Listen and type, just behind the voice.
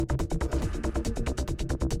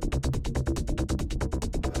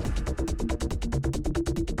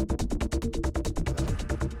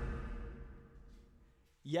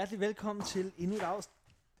Hjertelig velkommen til endnu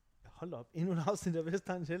et afsnit af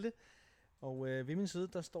Vestegns Helte. Og ved min side,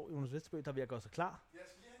 der står Jonas Vesterbø, der er ved at gøre sig klar. Jeg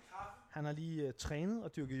skal lige have en kaffe. Han har lige trænet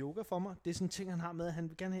og dyrket yoga for mig. Det er sådan en ting, han har med, at han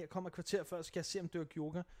vil gerne have, at jeg kommer et kvarter før, så skal jeg se, om dyrke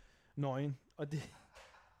yoga nøgen. Og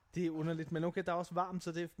det er underligt, men okay, der er også varmt,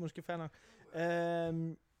 så det er måske fair nok.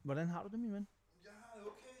 Hvordan har du det, min ven? Jeg har det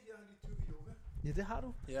okay, jeg har lige dyrket yoga. Ja, det har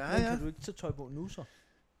du. Ja, Men kan du ikke tage tøj på nu så?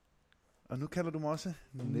 Og nu kalder du mig også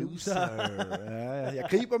nuser. Ja, jeg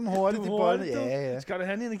griber dem hurtigt, de bolde. Ja. Skal du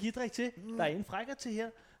have en energidrik til? Der er en frækker til her,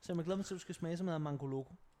 så jeg glæder mig til, at du skal smage, som hedder Mango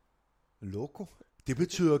Loco. Loco? Det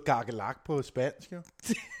betyder gargelak på spansk, jo.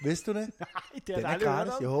 Vidste du det? Nej, det har Den jeg aldrig hørt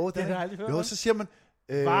om. Jo, det har jeg aldrig hørt om. Jo, så siger man...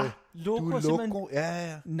 Hvad? Loco, du er loco.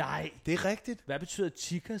 Ja. Nej. Det er rigtigt. Hvad betyder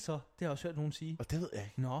chica så? Det har jeg også hørt nogen sige. Og det ved jeg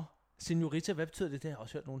ikke. Nå, senorita, hvad betyder det? Det har jeg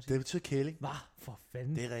også hørt nogen sige. Det betyder kæling. Hvad? For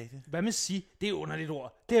fanden. Det er rigtigt. Hvad med sig? Det er underligt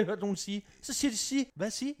ord. Det har jeg hørt nogen sige. Så siger de sig.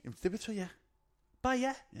 Hvad sig? Jamen, det betyder ja. Bare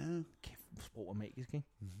ja. Ja. Kæft, sprog er magisk, ikke?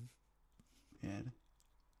 Mm-hmm. Ja, det.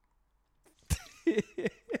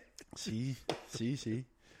 Sige.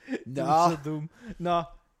 Du er så dum. Nå,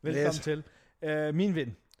 velkommen Læs. til. Min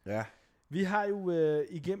ven. Ja. Vi har jo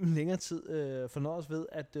igennem længere tid fornøjet os ved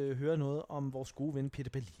at høre noget om vores gode ven Peter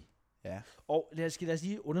Belli. Ja. Og lad os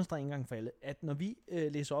lige understrege en gang for alle, at når vi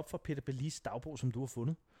læser op fra Peter Bellis dagbog, som du har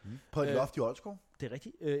fundet, På et loft i Olskov. det er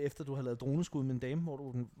rigtigt, efter du har lavet droneskud med en dame,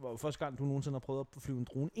 hvor første gang du nogensinde har prøvet at flyve en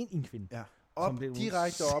drone ind i en kvinde. Ja. Op,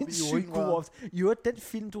 direkte op i sindssygt god urinrøret. Jo, den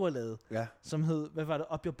film, du har lavet, Ja. som hed, hvad var det,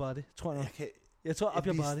 Up Your Body, tror jeg nok. Jeg tror Up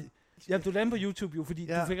Your vidste- Body. Ja, du lavede på YouTube jo, fordi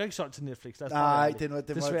Ja. du fik ikke solgt til Netflix. Nej,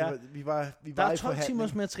 Desværre. vi var Der er i 12 timers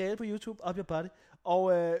forhandling. materiale på YouTube, Up Your Body.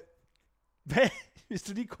 Og hvad, hvis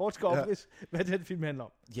du lige kort skal opridse, hvad den film handler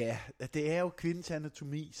om. Ja, det er jo kvindens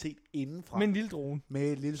anatomi set indenfra. Med en lille drone,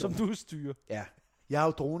 Med et lille som drone. du styrer. Ja. Jeg er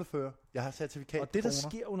jo dronefører. Jeg har certifikat Og det, der på droner.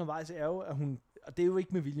 sker undervejs, er jo, at hun, og det er jo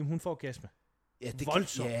ikke med vilje, hun får orgasme. Ja, det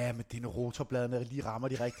voldsomt. Ja, men det er når rotorbladene der lige rammer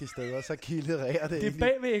de rigtige steder, så killererer det Det er ind i-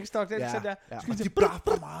 bag ved ægstok, den Ja, sådan der. ja. Skal Og vi de sige,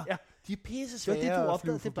 blaffer meget. Ja. De er pisse Det svære var det, du at opdagede,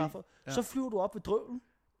 flyve det er forbi. bare for. Ja. Så flyver du op ved drøvlen,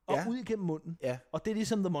 og Ja. ud igennem munden. Ja. Og det er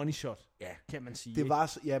ligesom the money shot, Ja. kan man sige. Det ikke?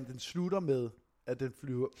 var, jamen, den slutter med, at den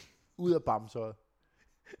flyver ud af bamsøjet.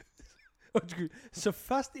 Undskyld. Så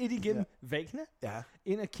først ind igennem væggene, Ja.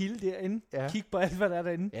 ind og kilde derinde, Ja. kig på alt, hvad der er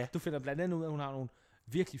derinde. Ja. Du finder blandt andet ud af, at hun har nogle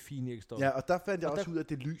virkelig fine ægstoffer. Ja, og der fandt jeg Og også der- ud af, at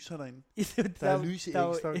det lyser derinde. der Der er lys i der er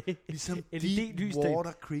jo ægstokken. Ligesom LED-lys deep derinde. water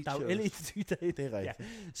Der er creatures. jo LED derinde. Det er rigtigt.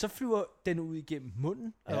 Ja. Så flyver den ud igennem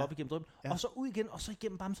munden, og Ja. op igennem drømmen, Ja. og så ud igen, og så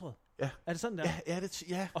igennem bamsrøret. Ja. Er det sådan der?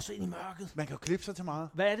 Ja. Og så ind i mørket. Man kan jo klippe sig til meget.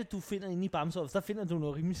 Hvad er det, du finder inde i bamsrøret? Der finder du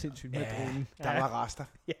noget rimelig sindssygt med dronen. Der var rester.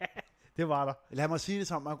 Ja, det var der. Lad mig sige det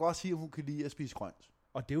sådan. Man kan godt sige, at hun kan lide at spise grønt.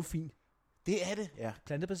 Og det er jo fint. Det er det. Ja.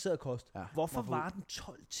 Plantebaseret kost. Ja. Hvorfor var den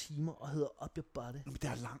 12 timer og hedder Up Your Body? Men der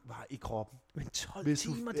er lang vej i kroppen. Men 12 Hvis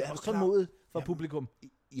du- timer, det er er du også klar? tålmodigt for Jamen. publikum.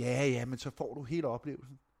 Ja, men så får du hele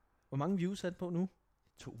oplevelsen. Hvor mange views er det på nu?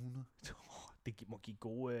 200. Det må give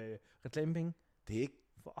gode reklamepenge. Det er ikke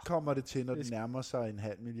For, kommer det til, når Det det nærmer sig en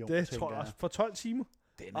halv million. det tænker tror jeg jeg. også. For 12 timer.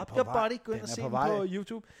 Den er Up på Your vej. Body, gå ind Den og er se på den vej. på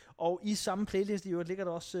YouTube. Og i samme playlist i øvrigt ligger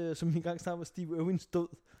der også, som vi engang snakkede om, Steve Irwins død.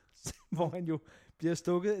 Hvor han jo bliver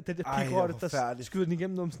stukket. Den der Ej, pikrotte, hvor der forfærdeligt. skyder den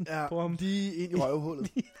igennem numsen Ja, på ham. lige ind i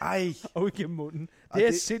røvhullet. Ej. Og ud igennem munden. Og Det er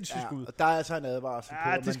et sindssygt ja, skud. og der er altså en advarsel på,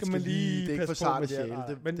 Ja, at det skal man lige det er ikke for passe på med sarte det her.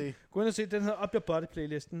 sjæle. Men Det, gå ind og se, den hedder Up Your Body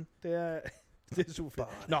playlisten. Det er, det er super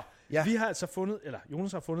fedt. Nå, Ja. vi har altså fundet, eller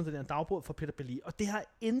Jonas har fundet den der dagbog fra Peter Belli, og det har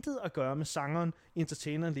intet at gøre med sangeren,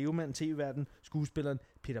 entertaineren, levemanden, tv-verden, skuespilleren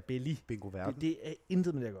Peter Belli. bingo verden. Det er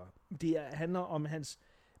intet med det at gøre. Det handler om hans,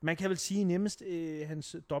 man kan vel sige nemmest,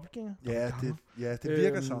 hans dobbeltgænger. Det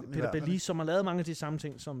virker sådan. i Peter hvert fald. Belli, som har lavet mange af de samme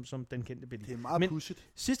ting, som den kendte Belli. Det er meget Men pudsigt.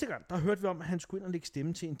 sidste gang, der hørte vi om, at han skulle ind og lægge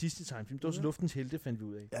stemme til en Disney-tegnfilm. Det var så Luftens Helte, fandt vi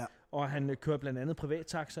ud af. Ja. Og han kører blandt andet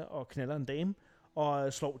privattaxa og knaller en dame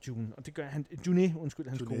og slår June. Og det gør han, June, hans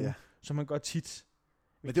June, kone, ja. som han godt tit.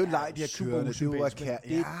 Men det er jo leg, de har super kørende. Det er jo usympatisk, at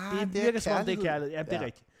men det det er virker som om, det er kærlighed. kærlighed. Ja, det er Ja.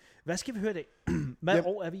 rigtigt. Hvad skal vi høre i dag? Hvad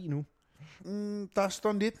Jamen. år er vi i nu? Der står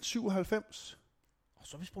 1997.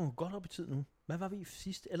 Så er vi sprunget godt op i tid nu. Hvad var vi i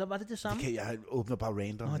sidst? Eller var det det samme? Jeg åbner bare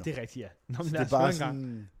random. Nå, jo. det er rigtigt, ja. Nå, men Så lad det os er høre bare en gang.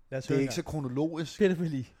 sådan, Lad os det høre er en ikke så gang. kronologisk. Peter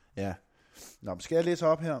Belli. Ja. Nå, men skal jeg læse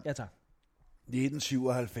op her? Ja, tak.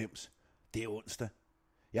 1997. Det er onsdag.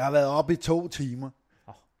 Jeg har været oppe i 2 timer.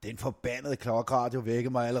 Åh. Den forbandede klokradio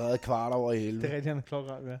vækkede mig allerede 11:15. Det er rigtigt, han er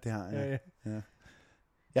klokkeret, ja. Det har jeg. Ja.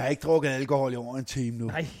 Jeg har ikke drukket alkohol i over en time nu.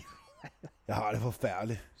 Nej. Jeg har det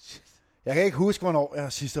forfærdeligt. Jeg kan ikke huske, hvornår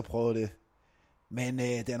jeg sidst har prøvet det. Men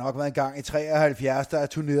det har nok været en gang i 73, der er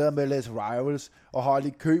turneret med Les Rivals og holdt i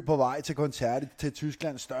kø på vej til koncert til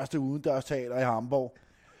Tysklands største udendørsteater i Hamburg.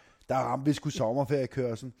 Der ramte vi sgu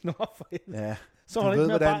sommerferiekørsel. Nå, for helvede. Ja, Så Du var der ved, ikke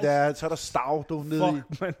mere hvordan bajs. det er. Så er der stavdom nede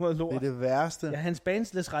i. Fuck, man må lort. Det er det værste. Ja, hans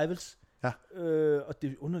bands Les Rivals. Ja. Og det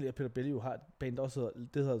er underligt, at Peter Belli jo har et band, der også hedder,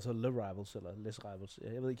 det hedder altså Le Rivals, eller Les Rivals.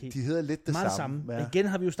 Jeg ved ikke helt. De hedder lidt det meget samme. Ja. Igen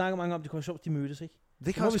har vi jo snakket mange om, det kunne være sjovt, de mødtes, ikke?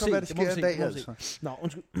 Det kan må også vi godt se, være, det det må sker vi en se, dag, det må vi altså. Nå,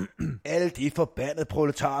 undskyld. Alle de forbandede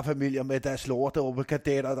proletarfamilier med deres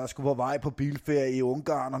lorteopelkadetter, der skulle på vej på bilferie i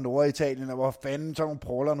Ungarn og Norditalien, og hvor fanden så nogle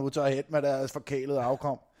proller nu tager hen med deres forkælede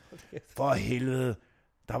afkom. For helvede.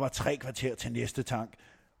 Der var 3 kvarter til næste tank,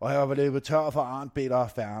 og jeg var løbet tør for Arndt, Peter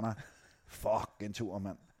og Ferner. Fuck en tur,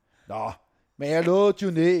 mand. Nå, men jeg lovede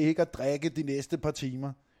Juné ikke at drikke de næste par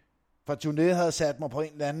timer. For Juné havde sat mig på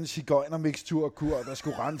en eller anden sigøjnermixturkur, der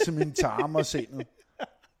skulle rense mine tarme og sindet.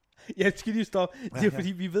 Jeg skal lige stoppe. Det er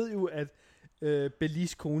fordi, vi ved jo, at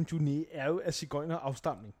Bellis kone Juné er jo af sigøjner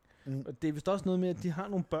afstamning. Og det er vist også noget med, at de har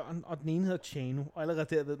nogle børn, og den ene hedder Chano, og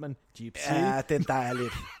allerede der ved man, Gypsy. Ja, der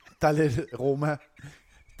er lidt Roma.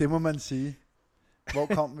 Det må man sige. Hvor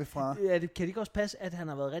kom vi fra? Ja, kan det ikke også passe, at han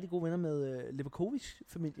har været rigtig gode venner med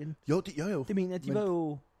Levakovic-familien? Jo. Det mener jeg, de var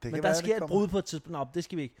jo... Men der være, sker et brud på et tidspunkt. Nå, det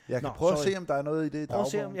skal vi ikke. Jeg kan prøve at se, om der er noget i det Prøv at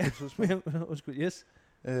se, om dagbogen. Undskyld, yes.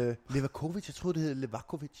 Levakovic, jeg troede, det hed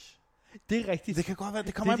Levakovic. Det er rigtigt. Det kan godt være,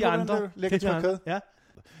 det kommer det er an på, hvordan det ligger til kød. Ja.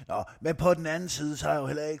 Nå, men på den anden side, så har jeg jo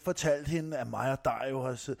heller ikke fortalt hende, at mig og Dario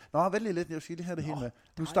har siddet... Nå, vent lige lidt, jeg skal lige have det hele med.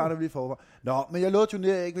 Nu starter vi lige forfra. Nå, men jeg lovede Juné,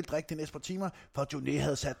 at jeg ikke ville drikke de næste par timer, for Juné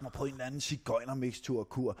havde sat mig på en eller anden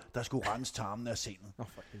sigøjnermixturkur, der skulle rense tarmen af sindet.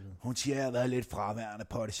 Hun siger, at jeg har været lidt fraværende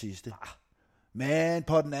på det sidste. Men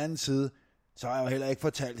på den anden side, så har jeg jo heller ikke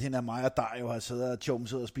fortalt hende, at mig og Dario har siddet og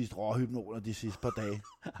chumset og spist råhypnoler de sidste par dage.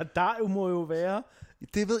 Og Dario må jo være...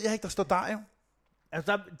 Det ved jeg ikke, der står Dario.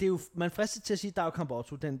 Altså, det er jo, man fristet til at sige Dario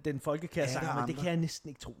Campotto, den folkekære sanger, men det kan jeg næsten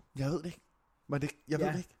ikke tro. Jeg ved det ikke. Men jeg ved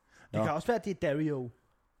det ikke. Det kan også være, at det er Dario.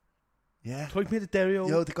 Ja. Tror ikke mere, det er Dario?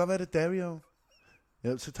 Jo, det kan godt være, det er Dario.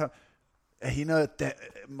 Ja, så tager... Hende og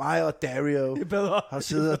mig og Dario har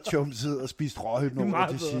siddet og chumset og spist råhypnoler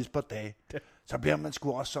de sidste par dage. Så bliver man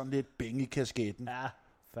sgu også sådan lidt bænge i kasketten. Ja,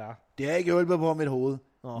 fair. Det er ikke hjulpet på mit hoved,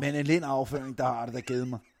 men en lind afføring, der har det der givet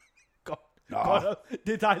mig. Godt.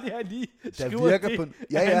 Det er dejligt, at han lige skriver virker det, på,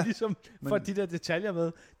 han ligesom får de der detaljer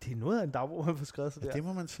med. Det er noget af en dagbog, han får skrevet sig der. Det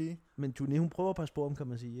må man sige. Men Juné, hun prøver at passe på ham, kan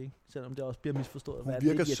man sige, ikke? Selvom det også bliver misforstået.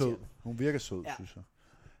 Hun virker sød, synes jeg.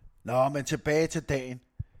 Nå, men tilbage til dagen.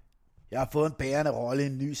 Jeg har fået en bærende rolle i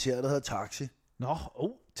en ny serie, der hedder Taxi. Nå,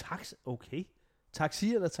 Taxi, okay.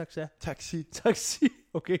 Taxi eller taxa? Taxi,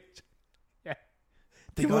 okay. Ja.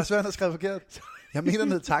 Det kan også være, han har skrevet forkert. Jeg mener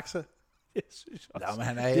noget taxa. Jeg synes også. Nå,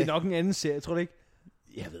 men det er nok en anden serie, tror du ikke?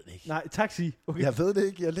 Jeg ved det ikke. Nej, Taxi. Okay. Jeg ved det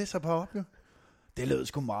ikke. Jeg læser bare op, jo. Det lød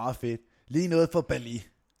sgu meget fedt. Lige noget for Bali.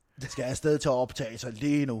 Skal jeg afsted til at optage sig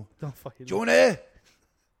lige nu. Nå, for helvede.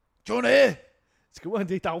 Juné! Skriver han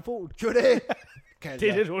det i dagbogen? Juné! Det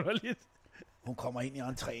er lidt underligt. Hun kommer ind i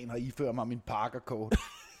entréen og ifører mig min parkercoat.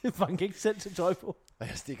 For han kan ikke selv til tøj på. Og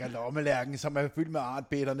jeg stikker lommelærken, som er fyldt med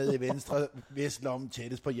artbitter ned i venstre vestlomme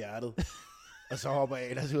tættest på hjertet. Og så hopper jeg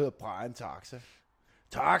ellers ud og præger en taxa.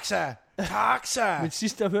 Taxa! Men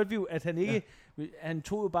sidst der hørte vi jo, at han ikke... Ja. Han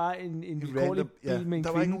tog jo bare en vilkårlig bil med en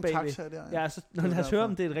kvinde bagved. Taxa der. Ja, så når lad os høre,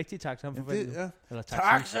 om det er et rigtigt taxa, han forventer. Eller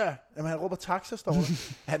taxa! Jamen han råber taxa, står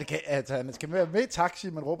der. Han skal være med i taxi,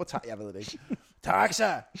 men råber taxa. Jeg ved det ikke.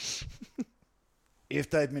 Taxa!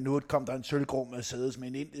 Efter et minut kom der en sølvgrå Mercedes med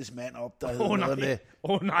en indisk mand op, der hed noget med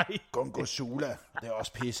nej. Gongosula. Det er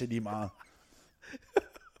også pisse lige meget.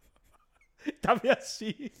 Der vil jeg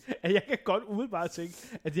sige, at jeg kan godt umiddelbart tænke,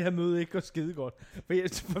 at det her møde ikke går skide godt.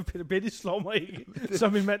 For Peter Belli slår mig ikke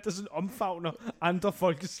som en mand, der sådan omfavner andre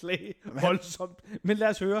folkeslag voldsomt. Men lad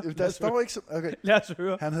os høre. Lad os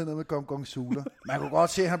høre. Han hed noget med Gongosula. Man kunne godt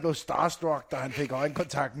se, at han blev starstruck, da han fik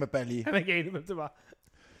øjenkontakt med Bali. Han er ikke enig, hvem det var.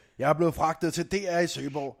 Jeg blev fragtet til DR i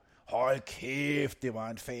Søborg. Hold kæft, det var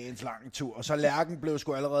en fans lang tur. Og så lærken blev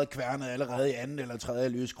sgu allerede kværnet allerede i anden eller tredje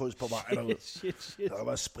lyskryds på vej derud. Shit. Der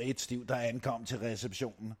var spritstiv, der ankom til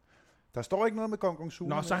receptionen. Der står ikke noget med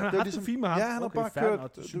Gongosula. Nå, så han har haft det fint med ham. Ja, han har bare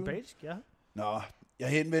kørt. Sympatisk, ja. Nå, jeg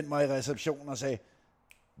henvendte mig i receptionen og sagde,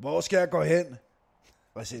 hvor skal jeg gå hen?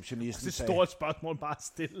 Receptionisten sagde... Det er et stort spørgsmål bare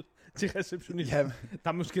stille til receptionisten. Jamen.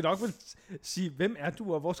 Der måske nok vil sige, hvem er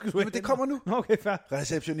du, og hvor skal du hen? Men det kommer nu. Nå, okay, fair.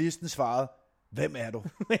 Receptionisten svarede, hvem er du?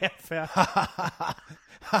 Ja, fair.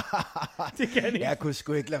 Det kan jeg ikke. Jeg kunne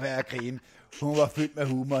sgu ikke lade være at grine. Hun var fyldt med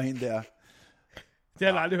humor, hende der. Det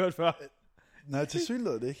har jeg aldrig hørt før. Nej, til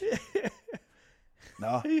synlighed det ikke.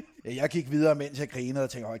 Nå, jeg gik videre, mens jeg grinede og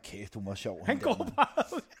tænkte, hold kæft, du var sjov. Han går bare.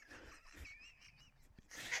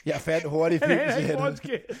 Jeg fandt hurtigt filmsættet.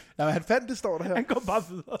 Nej, men han fandt det, står der her. Han går bare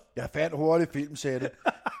videre. Jeg fandt hurtigt filmsættet.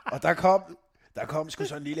 Og der kom Der kom sgu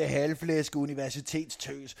sådan en lille halvflæske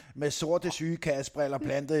universitetstøs med sorte sygekassebriller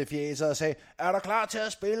plantet i fjeset og sagde, er du klar til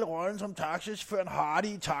at spille rollen som taxichauffør Hardy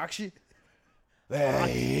i Taxi? Hvad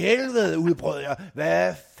helvede, udbrød jeg.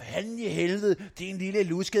 Hvad fanden i helvede, din lille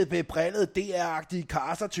luskede bebrillet DR-agtige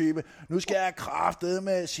kastertype. Nu skal jeg kraftedeme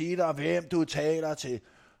med sige dig, hvem du taler til.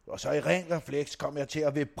 Og så i ren refleks kom jeg til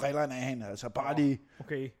at vippe brillerne af hende. Altså bare lige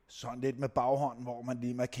sådan lidt med baghånden, hvor man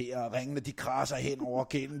lige markerer, og ringene de krasser hen over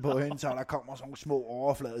kinden på hende, så der kommer sådan nogle små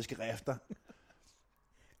overfladiske rifter.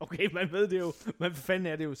 Okay, man ved det jo. Hvad fanden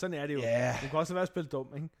er det jo? Sådan er det jo. Ja. Du kan også være spillet dum,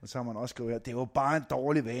 ikke? Og så har man også skrevet her, det er jo bare en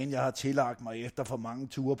dårlig vane, jeg har tillagt mig efter for mange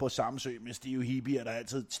ture på Samsø med stive hippier, der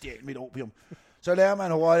altid stjæler mit opium. Så lærer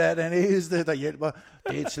man hurtigt, at den eneste, der hjælper,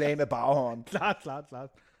 det er et slag med baghånden. Klart.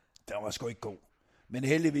 Den var sgu ikke god. Men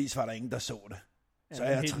heldigvis var der ingen, der så det.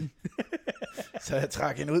 Så jeg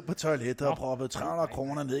trak hende ud på toilettet og proppede 300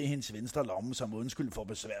 kroner ned i hendes venstre lomme som undskyld for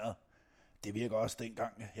besværet. Det virker også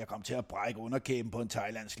dengang, jeg kom til at brække underkæben på en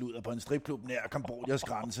thailandsk luder på en stripklub nær Kambodjas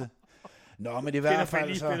grænse. Nå, men i hvert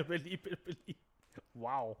fald så...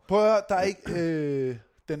 Wow. Prøv at høre, der er ikke...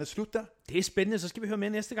 den er slut der. Det er spændende, så skal vi høre med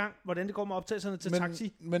næste gang, hvordan det går med optagelserne til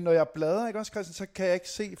Taxi. Men når jeg bladrer, ikke også, Christian, så kan jeg ikke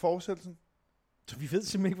se fortsættelsen. Så vi ved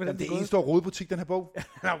simpelthen ikke, hvordan det er gået. Det er en stor rodebutik, den her bog.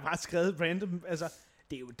 Han har jo bare skrevet random, altså...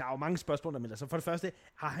 Der er jo mange spørgsmål, der melder sig. For det første,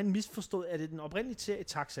 har han misforstået, at det er den oprindelige serie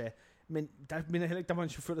Taxa, men der mener heller ikke, der var en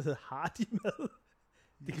chauffør, der hed Hardy med.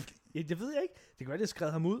 Det ved jeg ikke. Det kan være, det er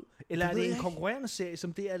skrevet ham ud. Eller er det en konkurrerende serie,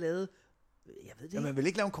 som det er lavet? Jeg ved det ikke. Man vil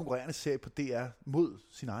ikke lave en konkurrerende serie på DR mod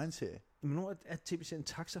sin egen serie. Men nu er tv-serien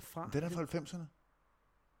Taxa fra. Den er fra 90'erne.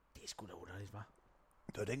 Det er sgu da underligt, hva'?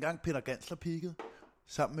 Det var dengang Peter Gansler peakede.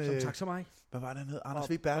 Sammen med... Som Taxa mig. Hvad var det, han hed? Anders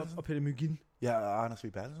V. Bertelsen. Og Peter Mygin. Ja, Anders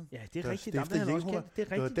V. Bertelsen. Ja, det er rigtigt. Der han også kendt. Det er rigtigt.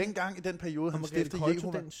 Det var dengang i den periode, han stiftede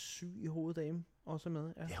Jehova. Den syg i hoveddame også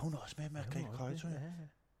med. Ja, hun er også med Margrethe Køjto. Ja.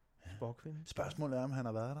 Sporkvinde. Spørgsmålet er, om han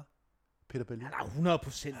har været der. Peter Berlin. Han har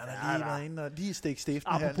 100%. Han har lige været inde og lige stikket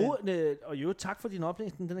stiften her. Apropos, og jo, tak for din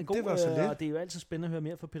oplæsning. Den er god. Det var så lidt. Og det er jo altid spændende at høre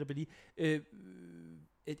mere fra Peter Berlin.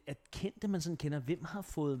 At kendte man sådan kender, hvem har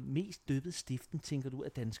fået mest døbet stiften, tænker du,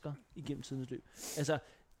 af danskere igennem tidens løb? Altså,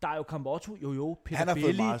 der er jo Campotto, Peter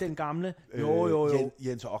Belli, den gamle,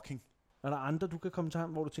 Jens Ocking. Er der andre, du kan komme til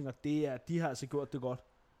ham, hvor du tænker, de har altså gjort det godt?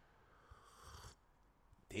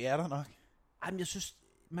 Det er der nok. Ej, men jeg synes,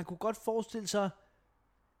 man kunne godt forestille sig,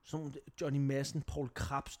 sådan Johnny Madsen, Paul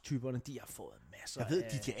Krabs-typerne, de har fået masser af... Jeg ved,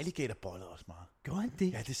 DJ Alligator bollede også meget. Gjorde han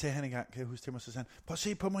det? Ja, det sagde han engang, kan jeg huske til mig. Så sagde han, prøv at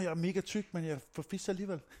se på mig, jeg er mega tyk, men jeg får fisk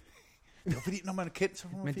alligevel. Det var fordi, når man er kendt, så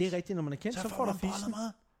får man men det er rigtigt, når man er kendt, så får du fisken.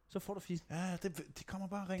 Så får du fisken. Ja, de kommer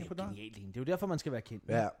bare og ringer på døren. Det er genialt. Det er jo derfor, man skal være kendt.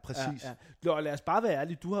 Ja, præcis. Ja. Lad os bare være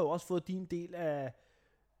ærlige. Du har jo også fået din del af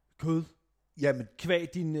kød. Jamen,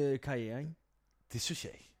 kvæg din karriere, ikke? Det synes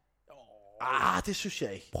jeg ikke. Det synes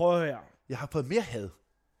jeg ikke. Prøv at høre. Jeg har fået mere had,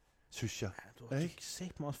 synes jeg. Ja, du har ikke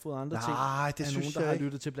sagt mig også fået andre ting. Nej, det synes nogen, der har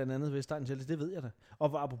lyttet til blandt andet Vestegn Challenge. Det ved jeg da.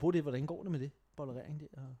 Og apropos det, hvordan går det med det? Bollerering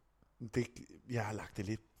der? Jeg har lagt det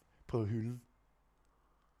lidt på hylden.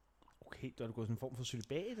 Okay, der er du gået sådan en form for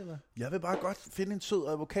cølibat, eller? Jeg vil bare godt finde en sød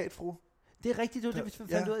advokatfru. Det er rigtigt, det var det,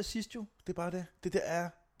 vi fandt ud af sidst jo. Det er bare det. Det er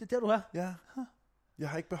der, du er? Ja. Jeg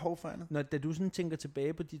har ikke behov for andet. Når da du sådan tænker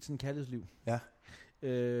tilbage på dit sådan kærlighedsliv. Ja.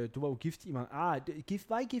 Du var jo gift i mange...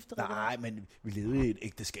 Var I gift? Nej, men vi levede i et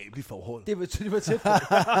ægteskabeligt forhold. Det var tæt på.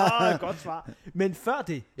 Godt svar. Men før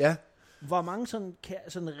det, hvor mange sådan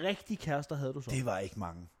rigtige kærester havde du så? Det var ikke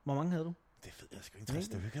mange. Hvor mange havde du? Det ved jeg sgu ikke. 60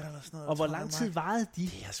 stykker eller sådan noget. Og hvor lang tid varede de?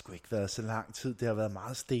 Det har sgu ikke været så lang tid. Det har været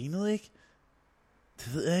meget stenet, ikke?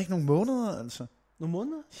 Det ved jeg ikke. Nogle måneder, altså. Nogle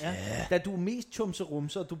måneder? Ja. Da du er mest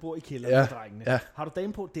chumserumser, og du bor i kælderen med drengene. Ja. Har du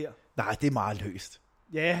dame på der? Nej, det er meget løst.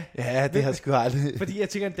 Ja. Ja, det har sgu aldrig. Fordi jeg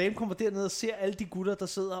tænker, en dame kommer derned og ser alle de gutter, der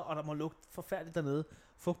sidder, og der må lugte forfærdeligt dernede.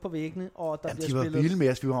 Fugt på væggene, og der bliver spillet... de var vilde med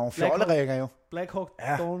os. Vi var nogle fjollerækker jo. Black Hawk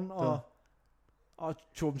Dawn og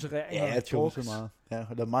chumserering. Ja, chumser meget. Ja,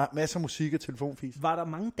 og der er masser af musik og telefonfis. Var der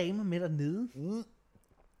mange damer med dernede?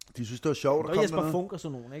 De synes, det var sjovt at komme dernede. Jesper Funk og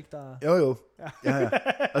sådan nogen, ikke? Der... Jo. Ja.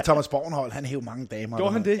 Og Thomas Bornholm, han hævde mange damer.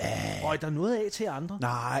 Gjorde han det? Og der er noget af til andre?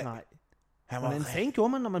 Nej. Hvordan fanden gjorde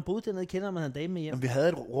man, når man boede dernede, kender man en dame med hjem? Men vi havde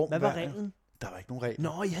et rum. Hvad var reglen? Der var ikke nogen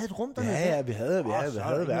regler. Nå, I havde et rum dernede? Ja, vi havde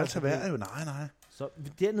værelse hver jo. Nej. Så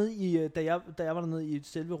dernede i, da jeg var dernede i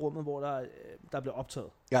selve rummet, hvor der blev optaget.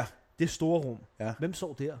 Ja. Det store rum. Ja. Hvem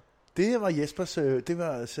så der? Det var Jespers, det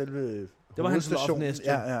var selve det var hans lofnæst.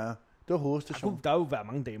 Ja. Det var hovedstationen. Der jo været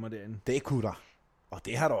mange damer derinde. Det kunne der. Og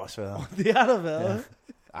det har der også været. Det har der været.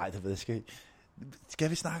 Nej, det ved jeg sgu ikke. Skal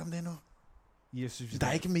vi snakke om det nu? Jeg synes, der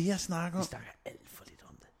er ikke mere at snakke om. Vi snakker alt for lidt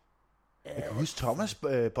om det. Jeg kan huske, Thomas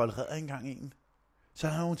bollerede engang en. Så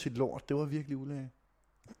havde hun til lort. Det var virkelig ulækkert.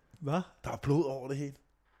 Hvad? Der er blod over det hele.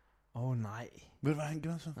 Nej. Ved du, hvad han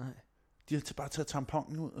gjorde så? Nej. De har bare taget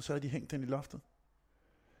tamponen ud, og så har de hængt den i loftet.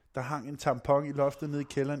 Der hang en tampon i loftet nede i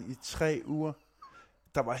kælderen i 3 uger.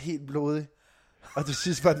 Der var helt blodig. Og til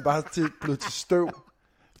sidst var den bare blevet til støv.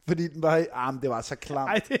 Fordi den var i armen, det var så klamt.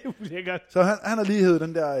 Nej, det er ulækkert. Så han har lige hævet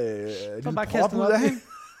den der lille prop ud af hende.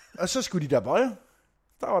 Og så skulle de der bøje.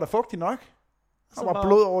 Der var der fugtigt nok. Der var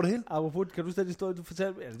blod over det hele. Apropos, kan du stille historie, du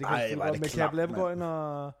fortalte? Altså, det kan Ej, du var godt det med klamt, Kærblæbegøjen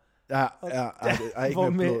og... Ja, det er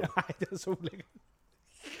ikke mere blod. Nej, det er så ulækkert.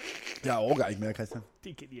 Jeg overgår ikke mere, Christian. Det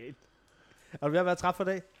er genialt. Er du ved at være træt for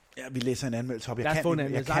dag? Ja, vi læser en anmeldelse op. Jeg kan få en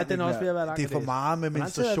anmeldelse. Nej, den er også ved at være lang. Det er for meget med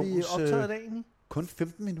menstruations... Hvordan sidder vi optaget i dag egentlig? Kun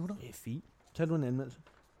 15 minutter. Det er fint. Tag du en anmeldelse.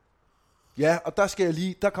 Ja, og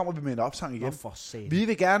der kommer vi med en opsang igen. Hvorfor sagde Vi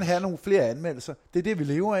vil gerne have nogle flere anmeldelser. Det er det, vi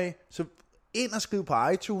lever af. Så ind og skriv på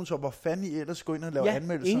iTunes, og hvor fanden I ellers gå ind og lave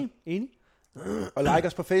anmeldelser. Enig. Og like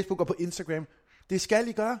os på Facebook og på Instagram. Det skal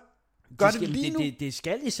I gøre. Gør det lige nu. Det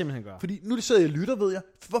skal I simpelthen gøre. Fordi nu sidder jeg og lytter, ved jeg.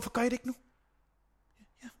 Hvorfor gør I det ikke nu?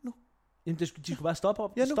 Ja, nu. Jamen, de skulle bare stoppe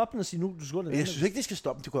op. Ja, nu. Stop den og sige nu, du skal den. Jeg synes ikke, de skal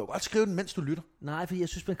stoppe. Du kan jo godt skrive den, mens du lytter. Nej, fordi jeg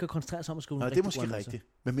synes, man kan koncentrere sig om at skrive Nå, en det er måske rigtigt.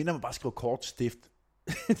 Men mindre man bare skriver kort stift.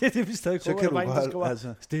 Det er det, vi stadig så kan du godt,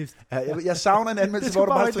 altså. Stift. Ja, jeg savner en anmeldelse, hvor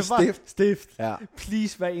du bare står stift. Stift. Ja.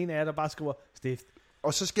 Please, hvad en af jer, der bare skriver stift.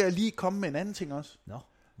 Og så skal jeg lige komme med en anden ting også. Nå.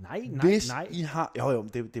 Nej. Hvis I har... Jo,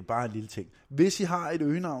 det er bare en lille ting. Hvis I har et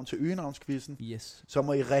øgenavn til øgenavnskvisten, så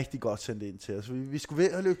må I rigtig godt sende det ind til os. Vi skulle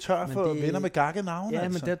ved at løbe tør for venner med gakke navne. Ja,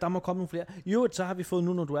 altså. Men der må komme nogle flere. Jo, så har vi fået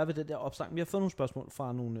nu, når du er ved det der opsang, vi har fået nogle spørgsmål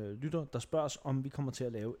fra nogle lyttere, der spørger os, om vi kommer til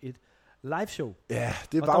at lave et live show. Ja,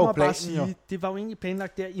 det var jo planen jo. Det var jo egentlig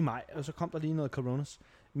planlagt der i maj, og så kom der lige noget coronas.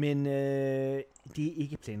 Men det er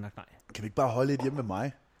ikke planlagt, nej. Kan vi ikke bare holde et hjemme med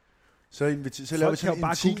mig? Så laver vi sådan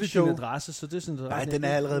en teamshow. Din adresse, så det er sådan, nej, den er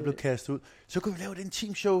allerede blevet kastet ud. Så kan vi lave det en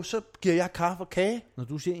teamshow, så giver jeg kaffe og kage. Når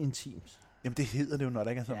du siger intims. Jamen det hedder det jo, når der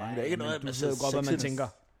ikke er så mange. Der er ikke noget, du ved jo godt, hvad man tænker.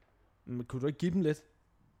 Men kunne du ikke give dem lidt?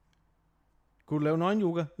 Kunne du lave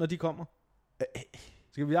nøgen-yoga, når de kommer?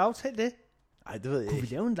 Skal vi aftale det? Nej, det ved jeg ikke. Kunne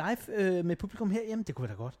vi lave en live med publikum herhjemme? Det kunne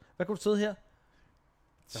være da godt. Hvad kunne du sidde her?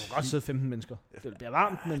 Der kunne godt sidde 15 mennesker. Det bliver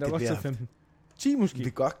varmt, men der kunne godt sidde 15. 10 måske. Vi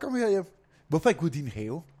kan godt komme herhjem. Hvorfor ikke ud i din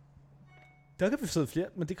have? Der kan vi sidde flere,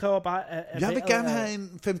 men det kræver bare... Jeg vil gerne have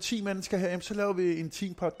en 5-10 mennesker herhjemme, så laver vi en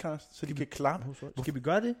team podcast, så de kan klappe. Skal vi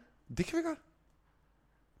gøre det? Det kan vi godt.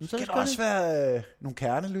 Så skal der også være nogle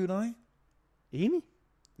kernelytter, ikke? Enig.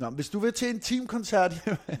 Nå, hvis du vil til en teamkoncert,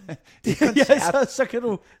 så kan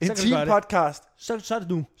du en team-podcast, så er det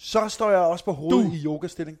nu. Så står jeg også på hovedet i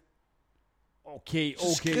yogastilling. Okay.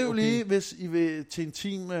 Skriv lige, hvis I vil til en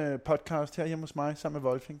team-podcast her hjemme hos mig, sammen med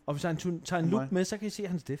Wolfing. Og hvis han tager en look med, så kan I se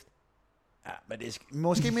hans stift. Ja, men det er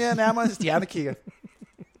måske mere nærmere en stjernekigger.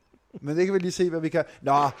 Men det kan vi lige se, hvad vi kan.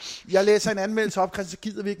 Nå, jeg læser en anmeldelse op, Christian, så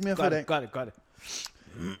gider vi ikke mere for i dag. Gør det.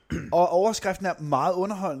 Og overskriften er meget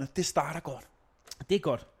underholdende. Det starter godt. Det er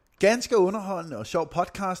godt. Ganske underholdende og sjov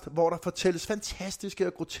podcast, hvor der fortælles fantastiske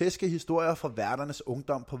og groteske historier fra værternes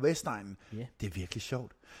ungdom på Vestegnen. Yeah. Det er virkelig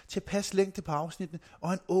sjovt. Tilpas længde på afsnittene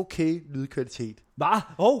og en okay lydkvalitet. Hvad?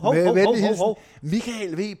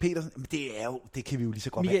 Michael V. Petersen. Det kan vi jo lige så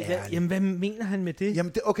godt være ærlige. Jamen, hvad mener han med det?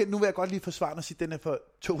 Jamen, okay, nu vil jeg godt lige forsvare og sige, at den er fra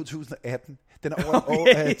 2018. Den er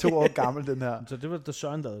over 2 år gammel, den her. Så det var da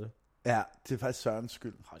Søren, der havde det? Ja, det er faktisk Sørens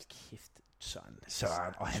skyld. Hold kæft,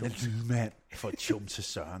 Søren, og han er lydmand for et tjum til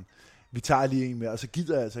Søren. Vi tager lige en mere, og så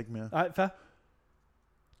gider jeg altså ikke mere. Nej, fair.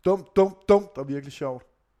 Dumt og virkelig sjovt.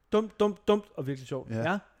 Dumt og virkelig sjovt.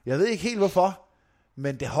 Ja. Jeg ved ikke helt hvorfor,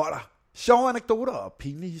 men det holder. Sjove anekdoter og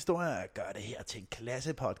pinlige historier gør det her til en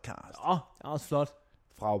klasse podcast. Det er også flot.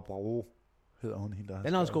 Frau Bro hedder hun hende, der.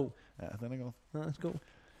 Den er også god. Ja, den er god. Den er også god.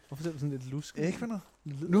 Hvorfor ser du sådan lidt lusk? Ikke for noget.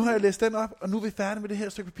 Nu har jeg læst den op, og nu er vi færdige med det her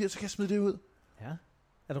stykke papir, så kan jeg smide det ud. Ja.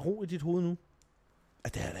 Er der ro i dit hoved nu?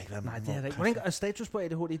 Det har der ikke været. Nej, det har der ikke. Hvordan er status på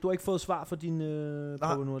ADHD? Du har ikke fået svar for din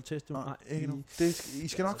prøve nu at teste? Nej, ikke nu. I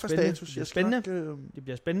skal nok få status. Det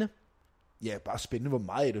bliver spændende. Ja, bare spændende, hvor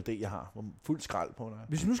meget ADHD jeg har. Hvor fuld skrald på det.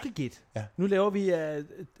 Hvis vi nu skal gætte. Ja. Nu laver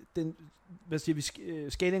vi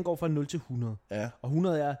skalaen går fra 0 til 100. Ja. Og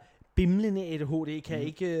 100 er bimlende ADHD. Kan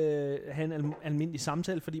ikke have en almindelig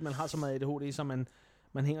samtale, fordi man har så meget ADHD, så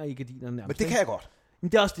man hænger i gardinerne nærmest. Men det kan jeg godt.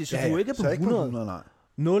 Men det er også det, så du ikke er på 100. 100, nej.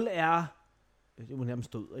 0 er... Det var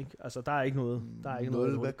nærmest død, ikke? Altså, der er ikke noget. Der er ikke 0,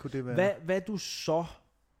 noget. hvad kunne det være? Hvad du så,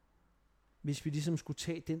 hvis vi ligesom skulle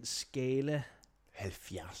tage den skala...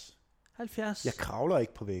 70. 70? Jeg kravler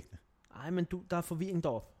ikke på væggene. Nej, men der er forvirring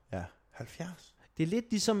derop. Ja, 70. Det er lidt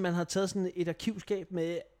ligesom, man har taget sådan et arkivskab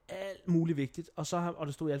med alt muligt vigtigt, og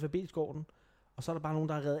det stod i alfabetisk orden, og så er der bare nogen,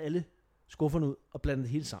 der har reddet alle skufferne ud og blandet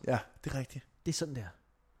det hele sammen. Ja, det er rigtigt. Det er sådan der,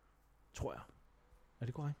 tror jeg. Er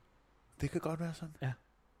det korrekt? Det kan godt være sådan.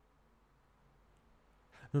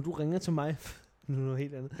 Når du ringer til mig, nu er noget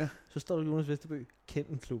helt andet, så står du Jonas Vesterbø,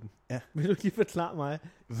 Kennelklubben. Ja. Vil du lige forklare mig,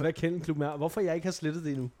 hvad Kennelklubben er? Hvorfor jeg ikke har slettet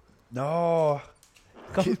det endnu? Nå.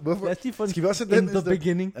 Kom, Hvorfor? lad os lige få Skal vi også have den? in the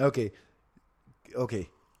beginning. Okay.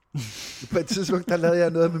 På et tidspunkt, der lavede jeg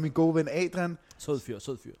noget med min gode ven Adrian. Sød fyr.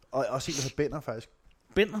 Og også en, der hedder Benner, faktisk.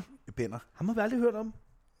 Bender? Ham har vi aldrig hørt om.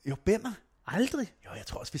 Jo, Benner. Aldrig? Jo, jeg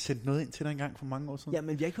tror også, vi sendte noget ind til dig engang for mange år siden. Ja,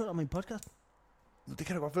 men vi har ikke hørt om en podcast. Det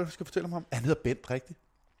kan da godt være, du skal fortælle om ham. Han hedder Bent, rigtigt?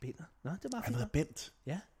 Bender? Nå, det er bare Han fint. hedder Bent.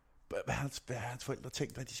 Ja. Hvad har hans forældre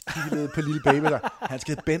tænkt, da de kiggede på lille baby der? Han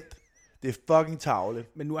skal hedde Bent. Det er fucking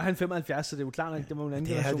tavligt. Men nu er han 75, så det er jo klart, at det var en anden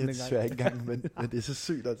Det er generation det desværre ikke engang, men det er så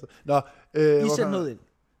sygt altså. Nå, I sendte noget ind.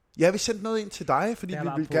 Ja, vi sendte noget ind til dig, fordi vi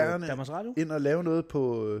ville gerne ind og lave noget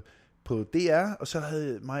på DR, og så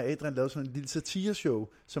havde mig og Adrian lavet sådan en lille satireshow,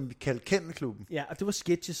 som vi kaldte Kennelklubben. Ja, og det var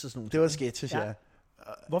sketches og sådan noget. Det var sketches, ja.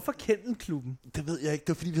 Hvorfor Kennelklubben? Det ved jeg ikke. Det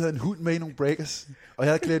var fordi, vi havde en hund med i nogle breakers, og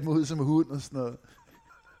jeg havde klædt mig ud som en hund og sådan noget.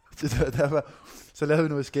 Så lavede vi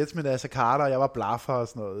noget sketch med Nasser Carter, og jeg var blaffer og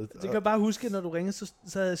sådan noget. Det kan jeg bare huske, når du ringede, så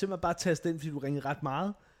havde jeg simpelthen bare tastet ind, fordi du ringede ret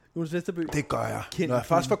meget. Jonas Vesterbø. Det gør jeg. Når jeg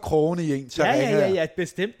først får krogene i en, så ringer jeg. Ja,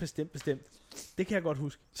 bestemt. Det kan jeg godt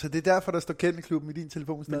huske. Så det er derfor, der står Kennelklubben i din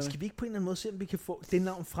telefon. Men skal vi ikke på en eller anden måde se, om vi kan få det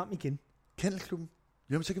navn frem igen? Kennelklubben?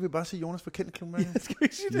 Jamen, så kan vi bare sige Jonas fra Kennelklubben. Ja, skal vi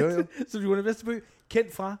ikke sige det? Jo. Så Jonas Vesterbø,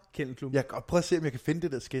 kendt fra Kennelklubben. Jeg kan godt prøve at se, om jeg kan finde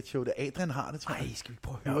det der sketchshow. Det Adrian har det, tror jeg. Ej, skal vi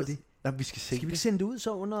prøve at høre det? Jamen, vi skal se Skal vi sende det ud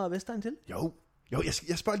så under Vestegn til? Jo,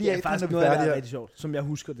 jeg spørger lige Adrian, når vi er færdige. Det er rigtig sjovt, som jeg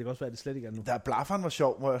husker. Det kan også være, det slet ikke er nu. Der blafferen var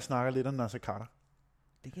sjov, hvor jeg snakker lidt om Nasser Carter.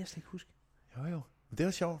 Det kan jeg slet ikke huske. Jo. Men det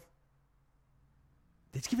var sjovt.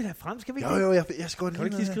 Det skal vi da have frem, skal vi ikke? Jo, jeg skal kan du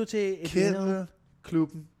ikke lige skrive til Adriano?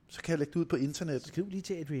 Kennelklubben. Så kan jeg lægge det ud på internet. Skriv lige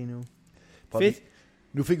til Adriano. Fedt.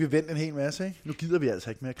 Nu fik vi vendt en hel masse, ikke? Nu gider vi altså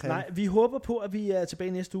ikke mere kræve. Nej, vi håber på, at vi er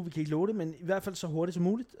tilbage næste uge. Vi kan ikke love det, men i hvert fald så hurtigt som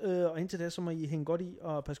muligt. Og indtil da, så må I hænge godt i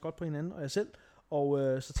og passe godt på hinanden og jer selv.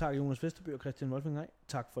 Og så takker Jonas Vesterbø og Christian Wolfing af.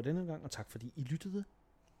 Tak for denne gang, og tak fordi I lyttede.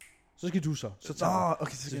 Så skal du så. Så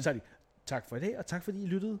tager de. Tak for i dag, og tak fordi I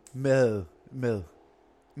lyttede. Med.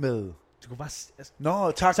 Du kunne bare... Altså,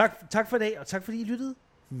 tak for i dag, og tak fordi I lyttede.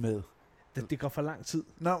 Med. Det går for lang tid.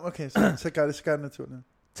 Nå, okay, så gør det naturligt.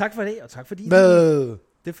 Tak for i dag, og tak fordi I lyttede.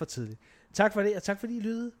 Det er for tidligt. Tak for det, og tak fordi I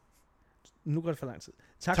lyttede. Nu går det for lang tid.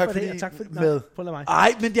 Tak for det, og tak fordi... Nej, prøv at lade mig.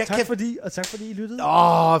 Ej, men jeg tak kan... fordi, og tak fordi I lyttede.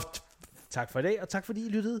 Tak for i dag, og tak fordi I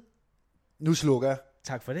lyttede. Nu slukker jeg.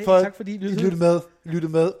 Tak for det, og tak fordi I lyttede. Lytte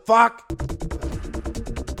med. Fuck!